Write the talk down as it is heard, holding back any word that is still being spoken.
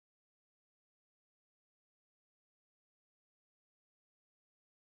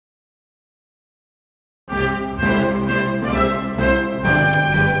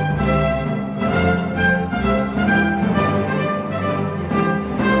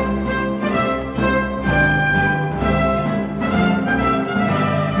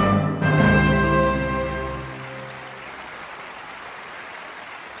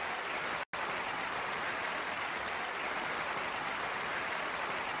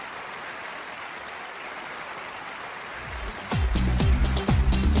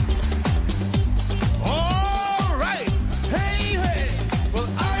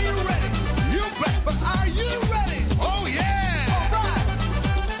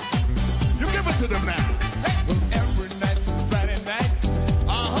to them now. Hey. Well, every night's Friday night.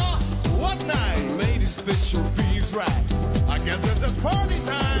 What night? Ladies, this sure feels right. I guess it's a party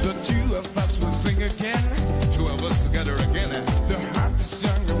time. The two of us will sing again. Two of us together again. The heart is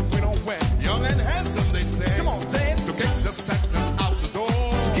young and we don't win. Young and handsome, they say. Come on, Dave. To get the sadness out the door.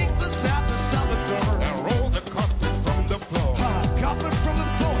 Kick the sadness out the door. And roll the carpet from the floor. Carpet from the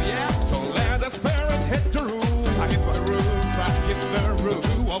floor, yeah. So let us parent hit the roof. I hit the roof, I hit the roof. The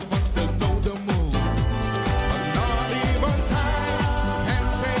two of us still know the moves. But not even time can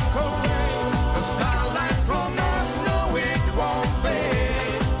take away the starlight from us. No, it won't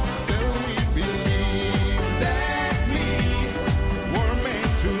fade. Still we believe that we were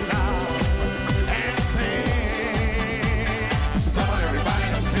made to laugh and sing. So come on everybody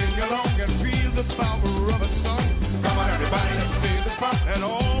and sing along and feel the power of a song. Come on everybody and feel the spark and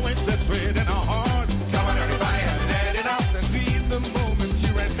always the sweet in our hearts. Come on everybody and let it out and leave the moment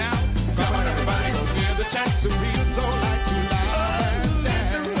here and now. Come on everybody, go share the chance to feel so light to laugh and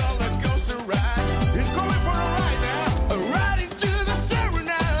dance. The roller coaster ride is going for a ride now. A ride into the summer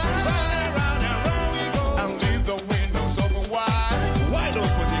now. Round and round and round we go. And leave the windows open wide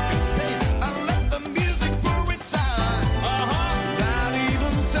open you can stay. And let the music pour inside. Not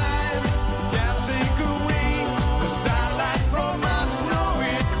even time can take away the starlight from us. No,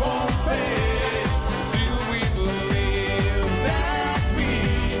 it won't fade. Still we believe that we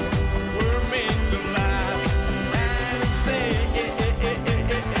were made to laugh and sing.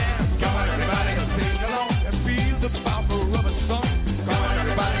 Come on everybody and sing along and feel the power of a song. Come on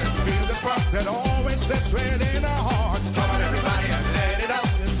everybody and feel the spark that always lives within our hearts. Come on everybody and let it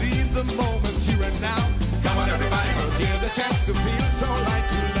out and leave the moment here and now. Come on everybody, let's hear the chance to feel so light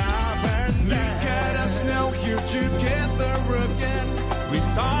to laugh and dance. Look at us now here together again. We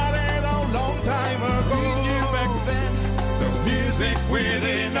started a long time ago. We knew back then the music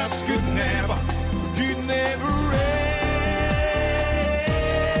within us could never